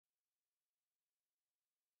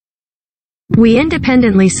We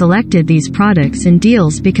independently selected these products and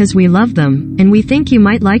deals because we love them, and we think you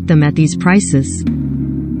might like them at these prices.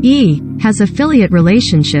 E has affiliate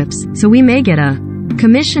relationships, so we may get a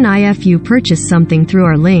commission if you purchase something through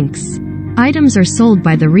our links. Items are sold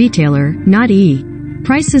by the retailer, not E.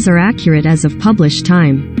 Prices are accurate as of published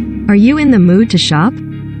time. Are you in the mood to shop?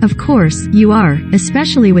 Of course, you are,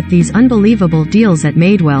 especially with these unbelievable deals at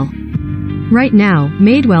Madewell. Right now,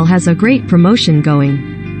 Madewell has a great promotion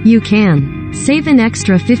going. You can save an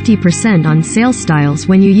extra 50% on sale styles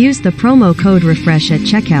when you use the promo code REFRESH at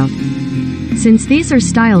checkout. Since these are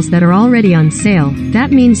styles that are already on sale,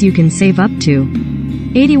 that means you can save up to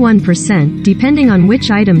 81%, depending on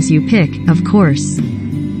which items you pick, of course.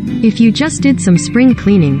 If you just did some spring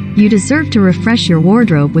cleaning, you deserve to refresh your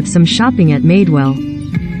wardrobe with some shopping at Madewell.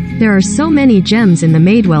 There are so many gems in the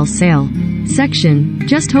Madewell sale section.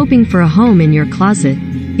 Just hoping for a home in your closet?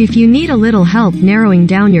 If you need a little help narrowing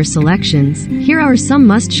down your selections, here are some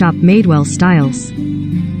must-shop Madewell styles.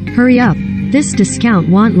 Hurry up! This discount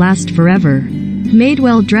won't last forever.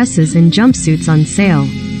 Madewell dresses and jumpsuits on sale.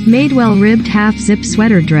 Madewell ribbed half-zip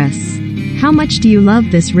sweater dress. How much do you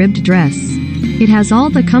love this ribbed dress? It has all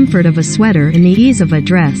the comfort of a sweater and the ease of a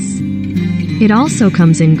dress. It also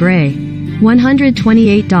comes in gray.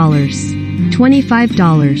 $128.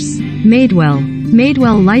 $25.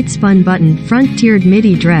 Madewell light spun button front tiered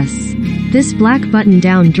midi dress. This black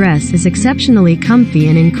button-down dress is exceptionally comfy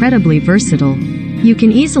and incredibly versatile. You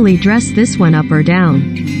can easily dress this one up or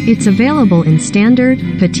down. It's available in standard,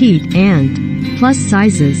 petite, and plus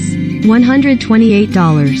sizes. $128.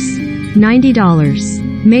 $90.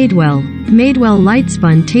 Madewell light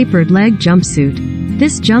spun tapered leg jumpsuit.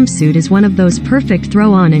 This jumpsuit is one of those perfect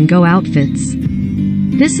throw-on and go outfits.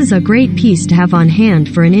 This is a great piece to have on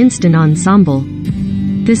hand for an instant ensemble.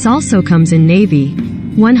 This also comes in navy.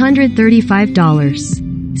 $135.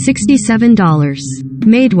 $67.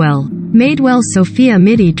 Madewell Sophia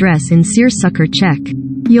midi dress in seersucker check.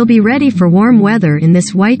 You'll be ready for warm weather in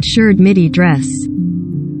this white shirred midi dress.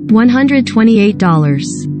 $128.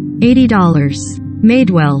 $80.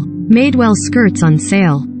 Madewell skirts on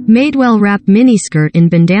sale. Madewell wrap mini skirt in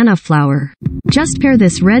bandana flower. Just pair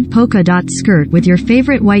this red polka dot skirt with your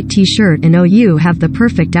favorite white t-shirt and you have the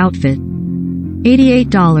perfect outfit. $88.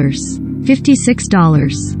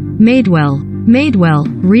 $56. Madewell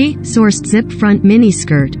re-sourced zip front mini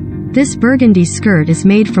skirt. This burgundy skirt is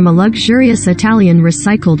made from a luxurious Italian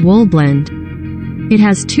recycled wool blend. It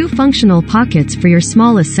has 2 functional pockets for your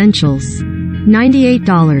small essentials. $98.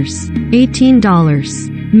 $18.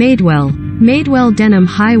 Madewell denim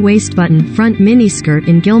high waist button front mini skirt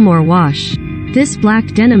in Gilmore wash. This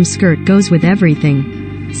black denim skirt goes with everything.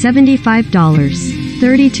 $75.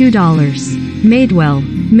 $32.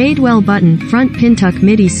 Madewell button front pintuck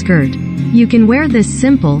midi skirt. You can wear this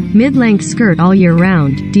simple, mid-length skirt all year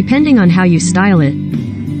round, depending on how you style it.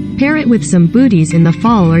 Pair it with some booties in the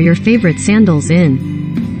fall or your favorite sandals in.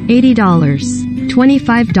 $80.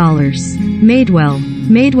 $25.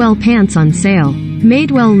 Madewell pants on sale.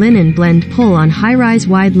 Madewell linen blend pull-on high-rise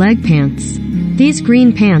wide leg pants. These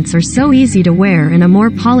green pants are so easy to wear and a more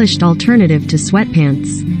polished alternative to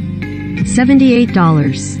sweatpants. $78.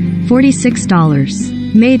 $46.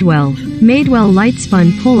 Madewell light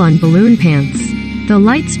spun pull-on balloon pants. The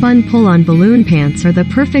light spun pull-on balloon pants are the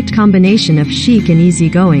perfect combination of chic and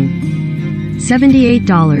easygoing. $78.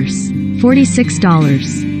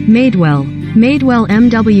 $46. Madewell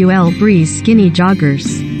MWL Breeze skinny joggers.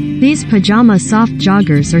 These pajama soft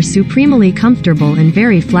joggers are supremely comfortable and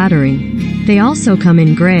very flattering. They also come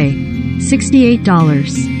in gray. $68.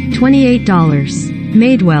 $28.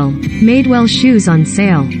 Madewell shoes on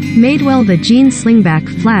sale. Madewell the jean slingback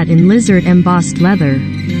flat in lizard embossed leather.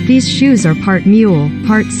 These shoes are part mule,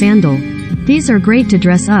 part sandal. These are great to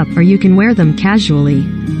dress up or you can wear them casually.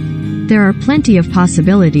 There are plenty of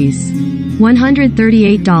possibilities.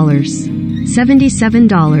 $138. $77.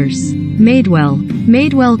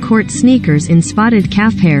 Madewell court sneakers in spotted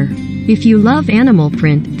calf hair. If you love animal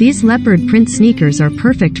print, these leopard print sneakers are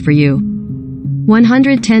perfect for you.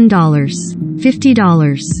 $110.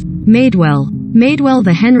 $50. Madewell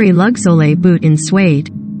the Henry Luxole boot in suede.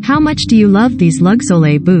 How much do you love these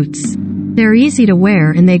Luxole boots? They're easy to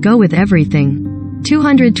wear and they go with everything.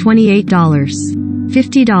 $228.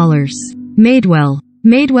 $50.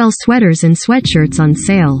 Madewell sweaters and sweatshirts on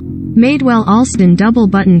sale. Madewell Alston double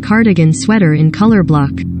button cardigan sweater in color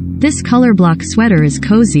block. This color block sweater is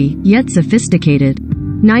cozy, yet sophisticated.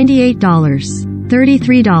 $98.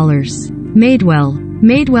 $33.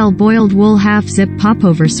 Madewell boiled wool half zip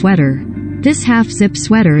popover sweater. This half zip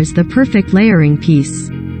sweater is the perfect layering piece.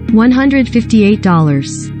 $158.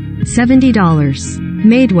 $70.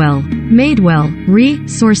 Madewell. Madewell,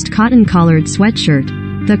 re-sourced cotton-collared sweatshirt.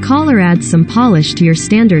 The collar adds some polish to your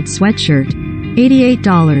standard sweatshirt. $88.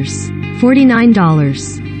 $49.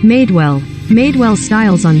 Madewell. Madewell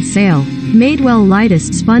styles on sale. Madewell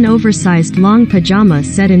lightest spun oversized long pajama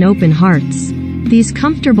set in open hearts. These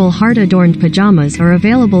comfortable heart-adorned pajamas are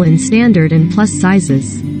available in standard and plus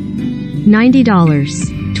sizes. $90.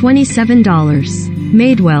 $27.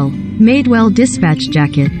 Madewell. Madewell dispatch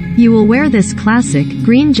jacket. You will wear this classic,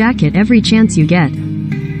 green jacket every chance you get.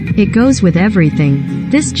 It goes with everything.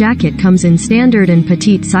 This jacket comes in standard and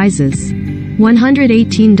petite sizes.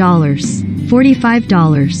 $118. $45.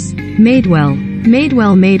 Madewell.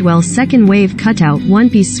 Madewell second wave cutout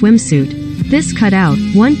one-piece swimsuit. This cutout,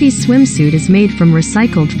 one-piece swimsuit is made from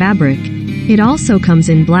recycled fabric. It also comes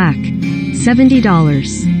in black. $70.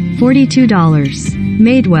 $42.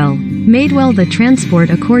 Madewell. Madewell the transport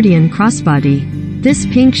accordion crossbody. This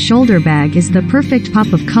pink shoulder bag is the perfect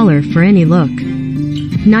pop of color for any look.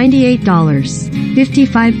 $98.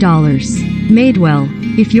 $55. Madewell.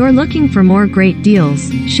 If you're looking for more great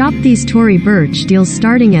deals, shop these Tory Burch deals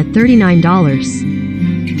starting at $39.